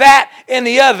 that, and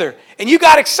the other. And you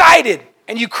got excited,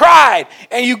 and you cried,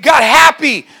 and you got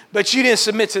happy, but you didn't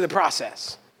submit to the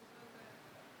process.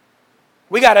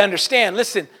 We got to understand,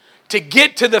 listen, to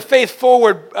get to the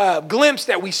faith-forward glimpse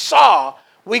that we saw,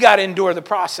 we got to endure the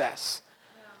process.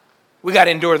 We got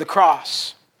to endure the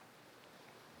cross.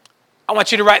 I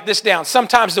want you to write this down.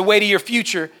 Sometimes the way to your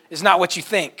future is not what you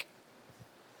think.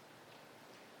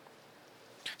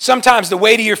 Sometimes the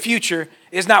way to your future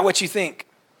is not what you think.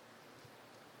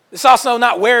 It's also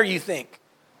not where you think.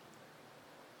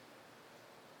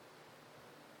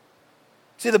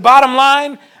 See, the bottom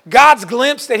line, God's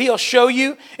glimpse that he'll show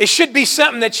you, it should be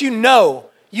something that you know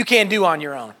you can't do on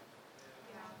your own.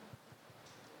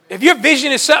 If your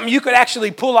vision is something you could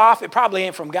actually pull off, it probably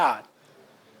ain't from God.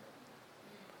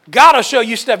 God will show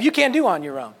you stuff you can't do on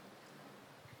your own.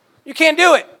 You can't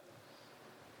do it.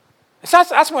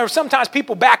 That's where sometimes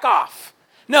people back off.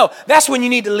 No, that's when you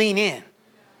need to lean in.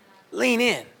 Lean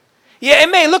in. Yeah, it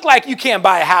may look like you can't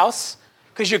buy a house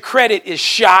because your credit is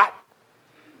shot,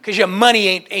 because your money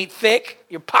ain't thick,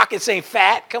 your pockets ain't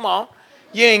fat. Come on.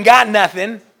 You ain't got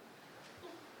nothing.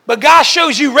 But God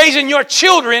shows you raising your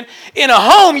children in a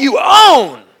home you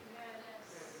own.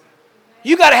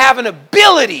 You got to have an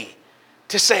ability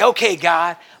to say, okay,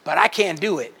 God, but I can't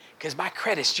do it because my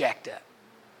credit's jacked up.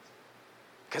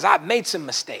 Because I've made some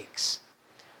mistakes.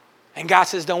 And God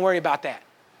says, don't worry about that.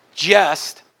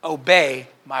 Just obey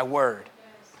my word.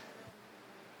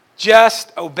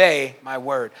 Just obey my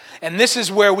word. And this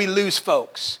is where we lose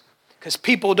folks, because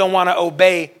people don't want to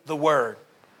obey the word.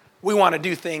 We want to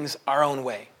do things our own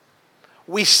way.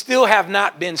 We still have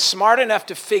not been smart enough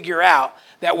to figure out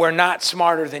that we're not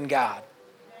smarter than God.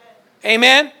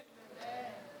 Amen?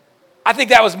 I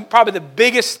think that was probably the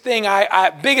biggest thing,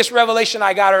 biggest revelation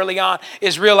I got early on,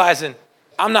 is realizing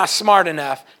I'm not smart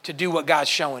enough to do what God's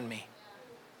showing me.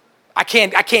 I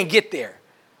can't get there.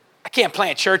 I can't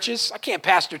plant churches. I can't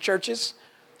pastor churches.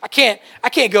 I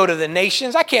can't go to the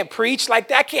nations. I can't preach like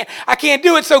that. I can't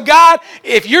do it. So God,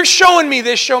 if you're showing me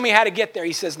this, show me how to get there.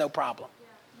 He says, no problem.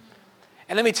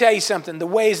 And let me tell you something. The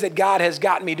ways that God has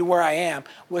gotten me to where I am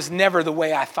was never the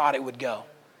way I thought it would go.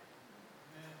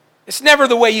 It's never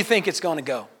the way you think it's going to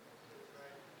go.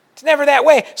 It's never that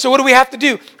way. So what do we have to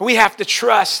do? We have to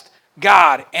trust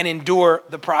God and endure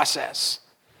the process.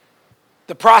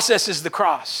 The process is the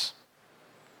cross.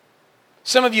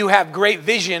 Some of you have great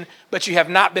vision, but you have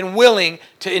not been willing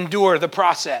to endure the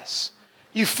process.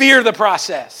 You fear the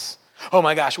process. Oh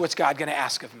my gosh, what's God going to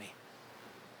ask of me?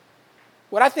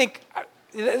 What I think,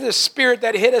 the spirit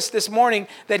that hit us this morning,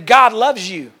 that God loves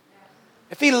you.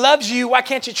 If he loves you, why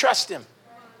can't you trust him?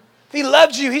 If he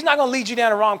loves you, he's not going to lead you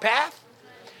down the wrong path.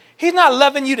 He's not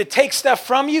loving you to take stuff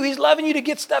from you. He's loving you to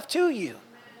get stuff to you.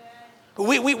 But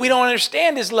we don't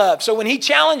understand his love. So when he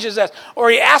challenges us or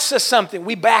he asks us something,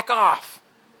 we back off.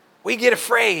 We get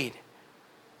afraid.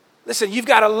 Listen, you've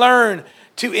got to learn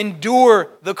to endure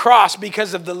the cross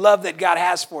because of the love that God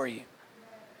has for you.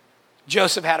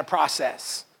 Joseph had a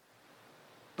process,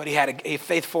 but he had a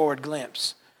faith-forward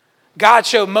glimpse. God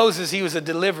showed Moses he was a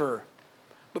deliverer.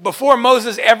 But before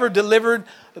Moses ever delivered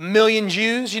 1 million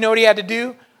Jews, you know what he had to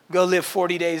do? Go live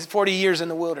 40 years in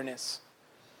the wilderness.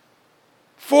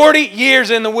 40 years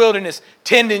in the wilderness,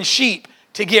 tending sheep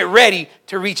to get ready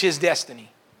to reach his destiny.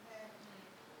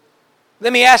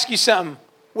 Let me ask you something.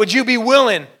 Would you be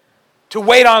willing to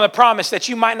wait on the promise that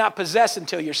you might not possess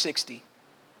until you're 60?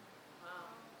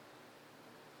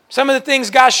 Some of the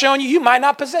things God's shown you, you might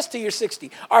not possess till you're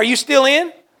 60. Are you still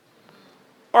in?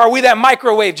 Or are we that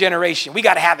microwave generation? We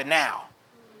got to have it now.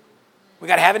 We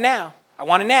got to have it now. I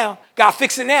want it now. God,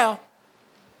 fix it now.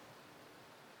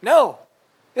 No.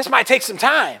 This might take some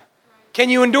time. Can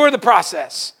you endure the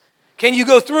process? Can you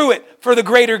go through it for the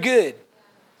greater good?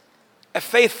 A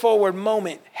faith-forward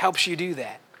moment helps you do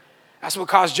that. That's what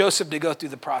caused Joseph to go through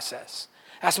the process.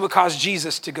 That's what caused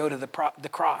Jesus to go to the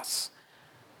cross.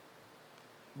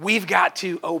 We've got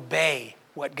to obey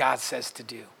what God says to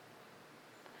do.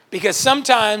 Because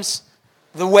sometimes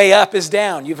the way up is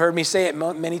down. You've heard me say it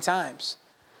many times.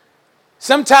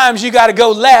 Sometimes you got to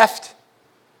go left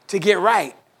to get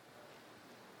right.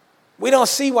 We don't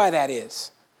see why that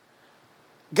is.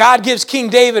 God gives King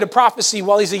David a prophecy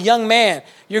while he's a young man.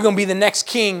 You're going to be the next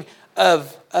king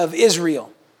of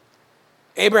Israel.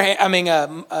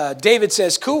 David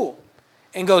says, cool,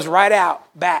 and goes right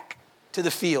out back to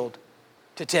the field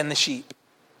to tend the sheep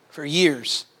for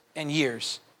years and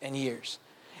years and years.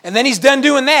 And then he's done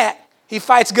doing that. He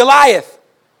fights Goliath.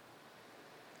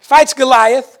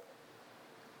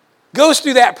 Goes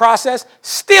through that process,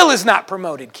 still is not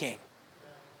promoted king.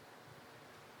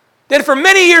 Then for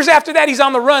many years after that, he's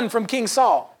on the run from King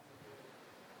Saul.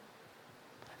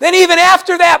 Then even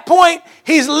after that point,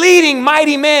 he's leading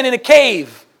mighty men in a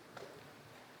cave.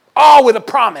 All with a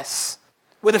promise,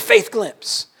 with a faith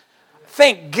glimpse.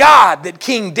 Thank God that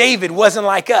King David wasn't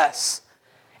like us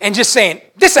and just saying,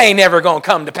 this ain't never going to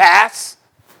come to pass.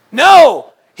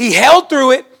 No, he held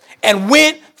through it and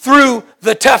went through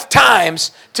the tough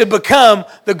times to become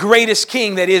the greatest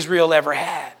king that Israel ever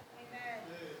had.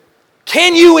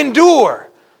 Can you endure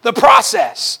the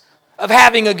process of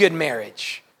having a good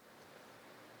marriage?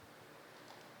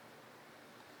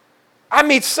 I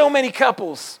meet so many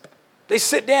couples. They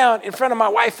sit down in front of my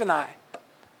wife and I.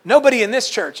 Nobody in this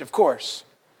church, of course.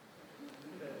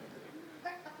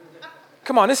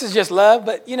 Come on, this is just love,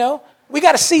 but we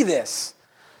got to see this.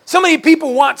 So many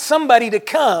people want somebody to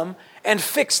come and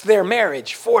fix their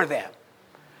marriage for them.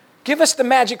 Give us the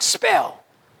magic spell.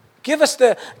 Give us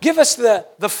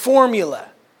the formula.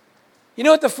 You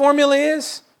know what the formula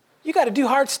is? You got to do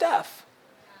hard stuff.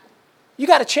 You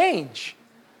got to change.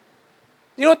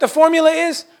 You know what the formula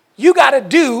is? You got to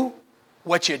do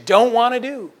what you don't want to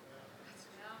do.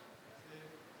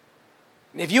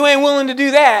 And if you ain't willing to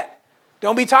do that,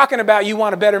 don't be talking about you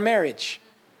want a better marriage,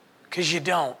 because you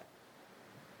don't.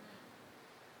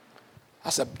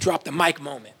 That's a drop the mic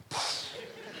moment.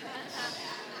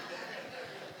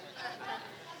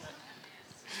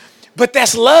 But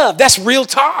that's love. That's real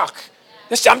talk.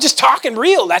 I'm just talking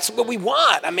real. That's what we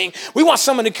want. I mean, we want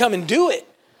someone to come and do it.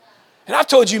 And I've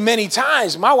told you many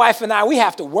times, my wife and I, we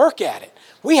have to work at it.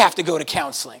 We have to go to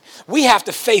counseling. We have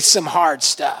to face some hard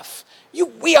stuff.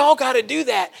 We all got to do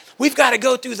that. We've got to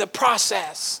go through the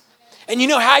process. And you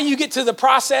know how you get to the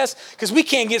process? Because we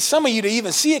can't get some of you to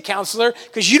even see a counselor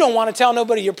because you don't want to tell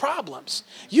nobody your problems.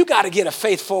 You got to get a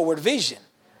faith-forward vision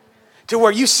to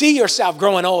where you see yourself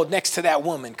growing old next to that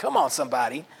woman. Come on,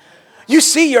 somebody. You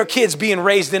see your kids being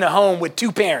raised in a home with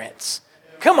two parents.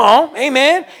 Come on,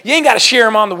 amen. You ain't got to share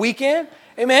them on the weekend.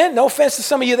 Amen. No offense to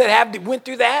some of you that went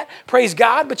through that. Praise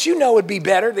God. But you know it'd be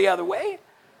better the other way.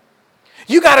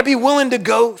 You got to be willing to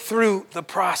go through the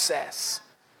process.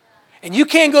 And you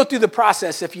can't go through the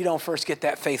process if you don't first get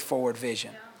that faith-forward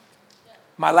vision.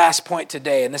 My last point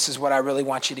today, and this is what I really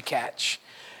want you to catch.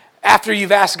 After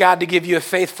you've asked God to give you a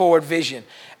faith-forward vision,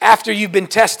 after you've been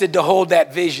tested to hold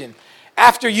that vision,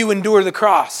 after you endure the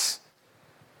cross,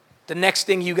 the next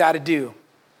thing you got to do,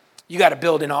 you got to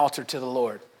build an altar to the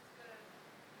Lord.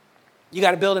 You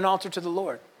got to build an altar to the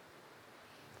Lord.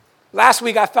 Last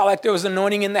week, I felt like there was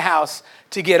anointing in the house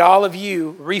to get all of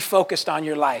you refocused on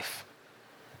your life.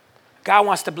 God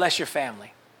wants to bless your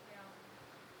family.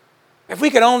 If you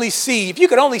could only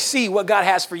see what God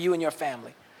has for you and your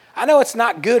family. I know it's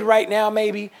not good right now,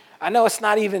 maybe. I know it's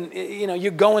not even,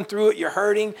 you're going through it, you're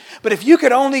hurting. But if you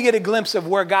could only get a glimpse of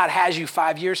where God has you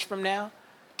 5 years from now,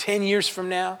 10 years from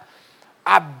now,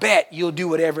 I bet you'll do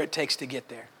whatever it takes to get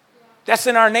there. That's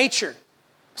in our nature.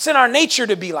 It's in our nature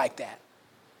to be like that.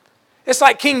 It's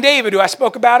like King David, who I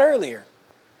spoke about earlier.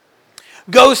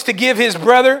 Goes to give his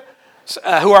brother,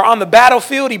 who are on the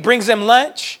battlefield, he brings them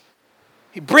lunch.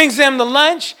 He brings them the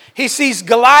lunch. He sees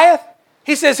Goliath.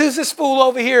 He says, who's this fool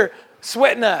over here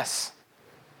sweating us?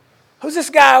 Who's this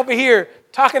guy over here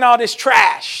talking all this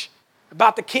trash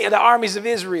about the armies of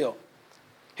Israel?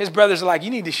 His brothers are like, you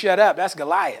need to shut up. That's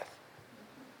Goliath.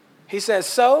 He says,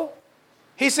 so?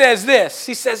 He says this.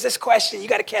 He says this question. You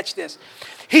got to catch this.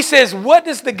 He says, what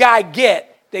does the guy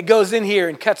get that goes in here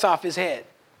and cuts off his head?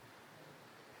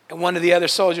 And one of the other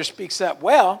soldiers speaks up,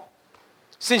 well,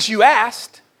 since you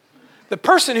asked, the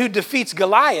person who defeats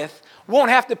Goliath won't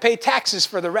have to pay taxes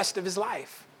for the rest of his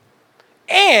life.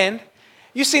 And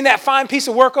you seen that fine piece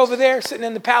of work over there sitting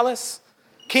in the palace?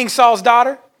 King Saul's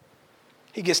daughter?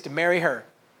 He gets to marry her.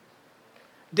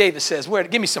 David says,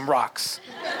 give me some rocks.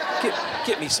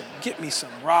 Get me some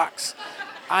rocks.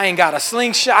 I ain't got a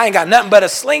slingshot. I ain't got nothing but a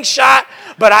slingshot,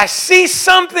 but I see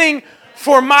something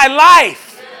for my life.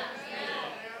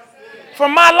 For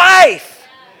my life.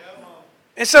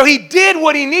 And so he did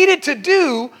what he needed to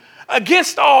do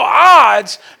against all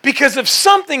odds because of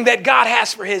something that God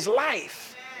has for his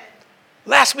life.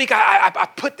 Last week, I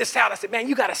put this out. I said, man,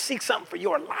 you got to seek something for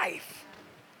your life.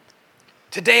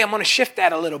 Today, I'm going to shift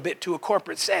that a little bit to a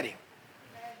corporate setting.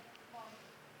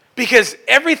 Because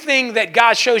everything that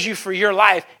God shows you for your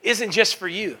life isn't just for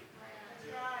you.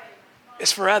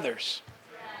 It's for others.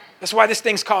 That's why this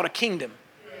thing's called a kingdom.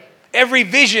 Every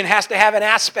vision has to have an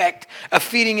aspect of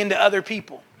feeding into other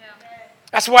people.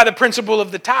 That's why the principle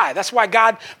of the tithe. That's why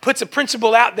God puts a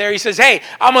principle out there. He says, hey,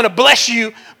 I'm going to bless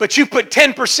you, but you put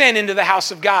 10% into the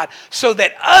house of God so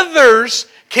that others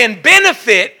can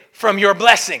benefit from your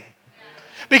blessing.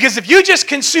 Because if you just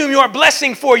consume your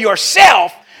blessing for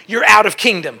yourself, you're out of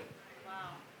kingdom.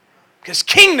 Because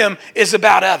kingdom is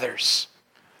about others.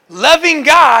 Loving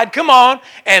God, come on,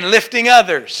 and lifting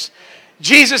others.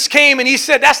 Jesus came and he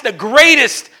said that's the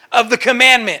greatest of the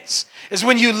commandments. Is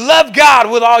when you love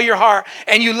God with all your heart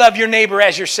and you love your neighbor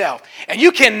as yourself. And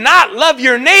you cannot love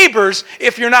your neighbors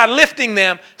if you're not lifting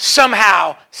them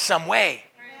somehow, some way.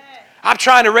 I'm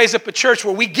trying to raise up a church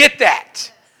where we get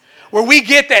that. Where we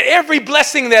get that every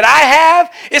blessing that I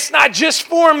have, it's not just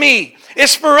for me.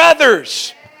 It's for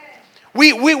others.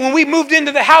 When we moved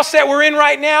into the house that we're in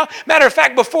right now, matter of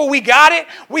fact, before we got it,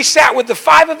 we sat with the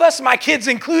 5 of us, my kids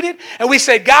included, and we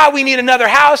said, God, we need another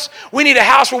house. We need a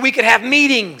house where we could have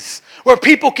meetings, where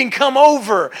people can come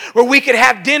over, where we could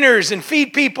have dinners and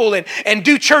feed people and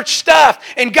do church stuff.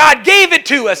 And God gave it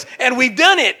to us, and we've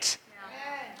done it.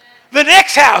 The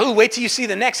next house, wait till you see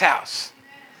the next house.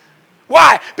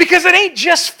 Why? Because it ain't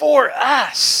just for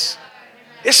us.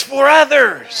 It's for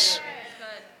others.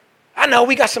 I know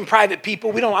we got some private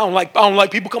people. I don't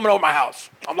like people coming over my house.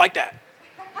 I'm like that.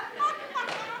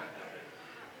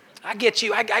 I get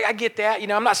you. I get that. You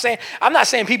know, I'm not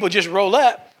saying people just roll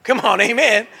up. Come on,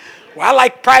 amen. Well, I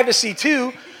like privacy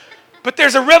too. But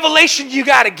there's a revelation you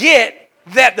got to get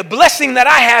that the blessing that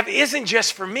I have isn't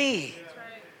just for me.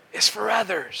 It's for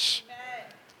others.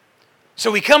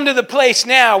 So we come to the place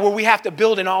now where we have to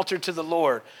build an altar to the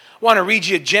Lord. I want to read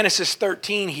you Genesis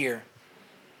 13 here.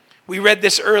 We read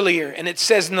this earlier, and it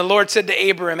says, and the Lord said to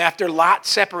Abraham after Lot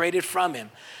separated from him,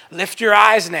 lift your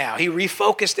eyes now. He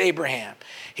refocused Abraham.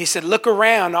 He said, look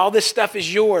around. All this stuff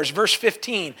is yours. Verse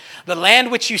 15, the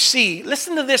land which you see.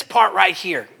 Listen to this part right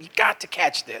here. You got to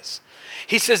catch this.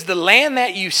 He says, the land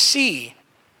that you see,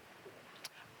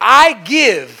 I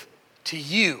give to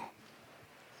you.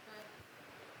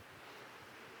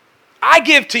 I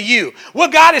give to you.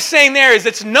 What God is saying there is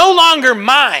it's no longer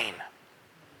mine.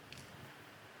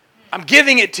 I'm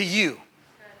giving it to you.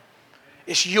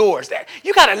 It's yours.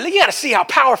 You gotta see how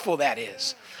powerful that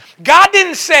is. God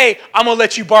didn't say, I'm going to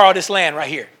let you borrow this land right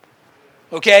here.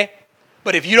 Okay?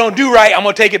 But if you don't do right, I'm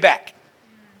going to take it back.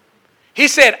 He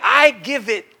said, I give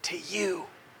it to you.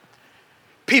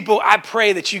 People, I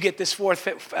pray that you get this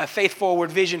faith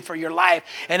forward vision for your life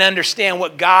and understand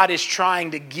what God is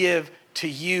trying to give to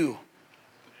you.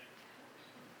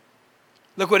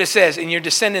 Look what it says, in your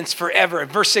descendants forever.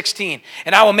 Verse 16,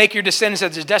 and I will make your descendants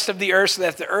as the dust of the earth,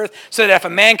 so that if a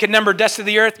man can number dust of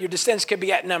the earth, your descendants can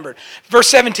be outnumbered. Verse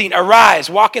 17, arise,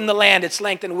 walk in the land, its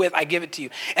length and width, I give it to you.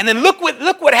 And then look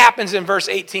what happens in verse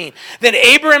 18. Then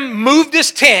Abram moved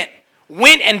his tent,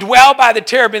 went and dwelled by the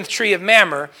terebinth tree of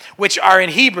Mamre, which are in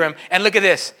Hebron, and look at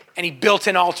this, and he built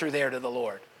an altar there to the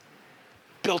Lord.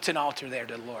 Built an altar there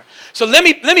to the Lord. So let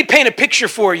me paint a picture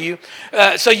for you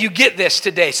so you get this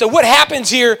today. So what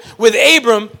happens here with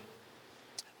Abram,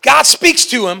 God speaks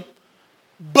to him,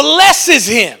 blesses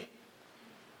him.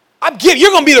 You're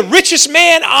going to be the richest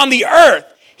man on the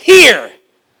earth here.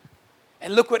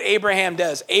 And look what Abraham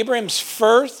does. Abraham's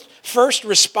first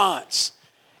response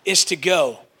is to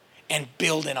go and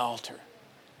build an altar.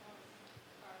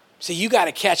 So you got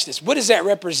to catch this. What does that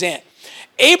represent?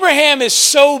 Abraham is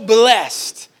so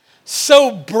blessed,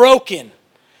 so broken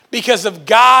because of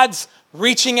God's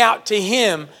reaching out to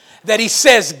him that he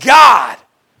says, God,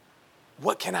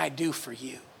 what can I do for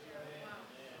you?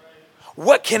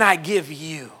 What can I give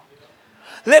you?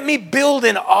 Let me build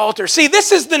an altar. See,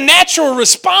 this is the natural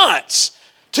response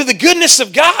to the goodness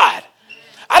of God.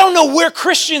 I don't know where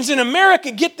Christians in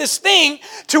America get this thing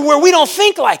to where we don't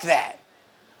think like that.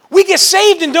 We get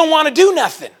saved and don't want to do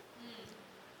nothing.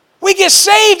 We get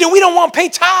saved and we don't want to pay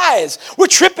tithes. We're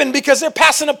tripping because they're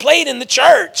passing a plate in the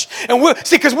church. And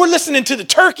because we're listening to the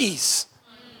turkeys.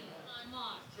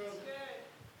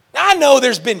 Now, I know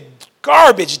there's been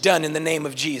garbage done in the name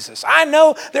of Jesus. I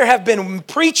know there have been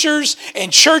preachers and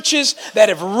churches that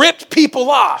have ripped people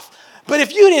off. But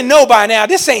if you didn't know by now,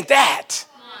 this ain't that.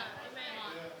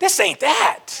 This ain't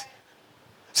that.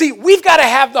 See, we've got to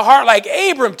have the heart like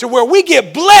Abram to where we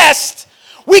get blessed,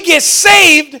 we get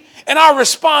saved, and our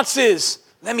response is,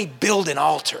 let me build an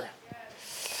altar.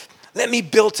 Let me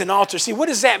build an altar. See, what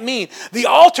does that mean? The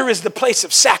altar is the place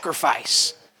of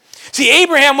sacrifice. See,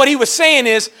 Abraham, what he was saying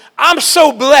is, I'm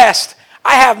so blessed,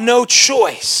 I have no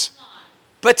choice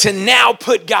but to now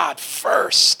put God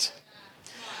first.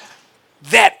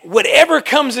 That whatever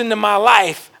comes into my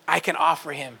life, I can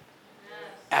offer him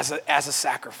as a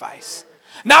sacrifice.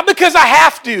 Not because I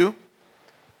have to,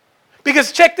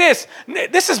 because check this.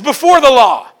 This is before the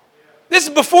law. This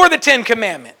is before the 10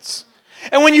 Commandments.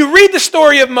 And when you read the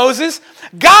story of Moses,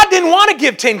 God didn't want to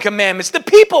give 10 Commandments. The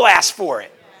people asked for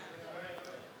it.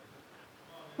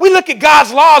 We look at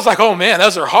God's laws like, oh man,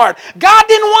 those are hard. God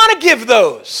didn't want to give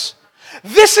those.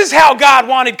 This is how God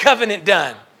wanted covenant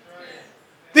done.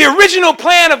 The original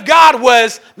plan of God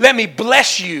was, let me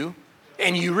bless you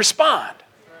and you respond.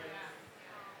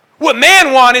 What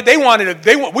man wanted,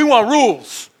 we want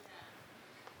rules.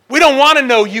 We don't want to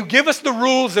know you. Give us the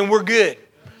rules and we're good.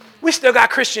 We still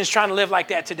got Christians trying to live like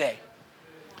that today.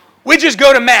 We just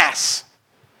go to mass.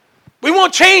 We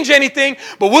won't change anything,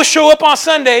 but we'll show up on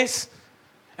Sundays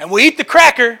and we'll eat the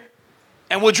cracker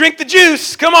and we'll drink the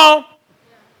juice. Come on.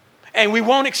 And we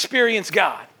won't experience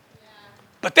God.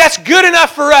 But that's good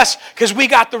enough for us because we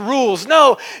got the rules.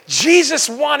 No, Jesus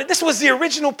wanted, this was the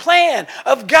original plan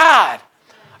of God.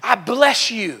 I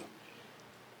bless you.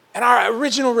 And our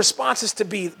original response is to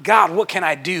be, God, what can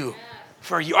I do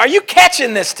for you? Are you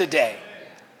catching this today?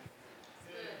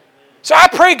 So I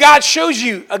pray God shows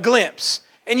you a glimpse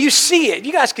and you see it.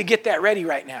 You guys could get that ready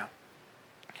right now.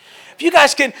 If you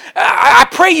guys can, I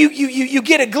pray you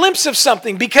get a glimpse of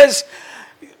something, because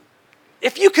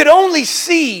if you could only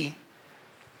see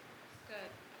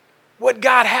what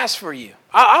God has for you.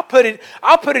 I'll put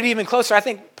it even closer. I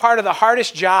think part of the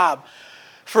hardest job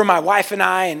for my wife and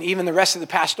I, and even the rest of the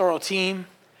pastoral team,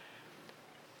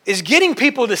 is getting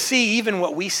people to see even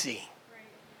what we see.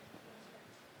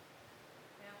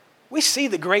 We see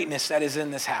the greatness that is in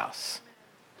this house.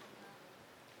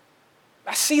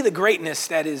 I see the greatness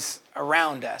that is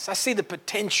around us. I see the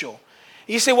potential.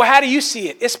 You say, well, how do you see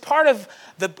it? It's part of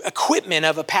the equipment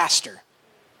of a pastor.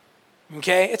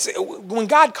 Okay? It's when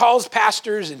God calls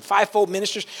pastors and fivefold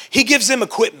ministers, he gives them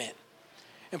equipment.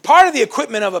 And part of the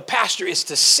equipment of a pastor is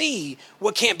to see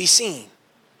what can't be seen.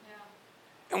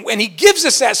 And he gives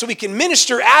us that so we can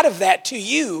minister out of that to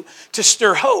you to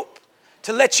stir hope,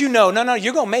 to let you know, no,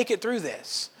 you're going to make it through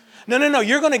this. No,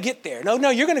 you're going to get there.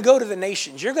 No, you're going to go to the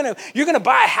nations. You're going to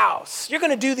buy a house. You're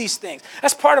going to do these things.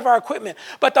 That's part of our equipment.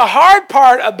 But the hard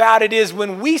part about it is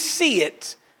when we see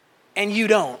it and you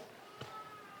don't.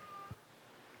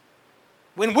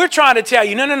 When we're trying to tell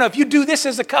you, no, if you do this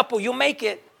as a couple, you'll make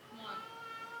it.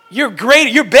 You're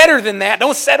great. You're better than that.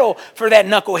 Don't settle for that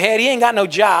knucklehead. He ain't got no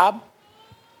job.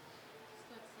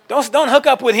 Don't hook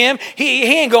up with him. He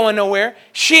ain't going nowhere.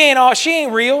 She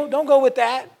ain't real. Don't go with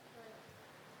that.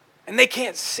 And they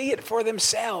can't see it for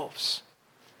themselves.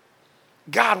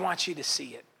 God wants you to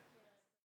see it.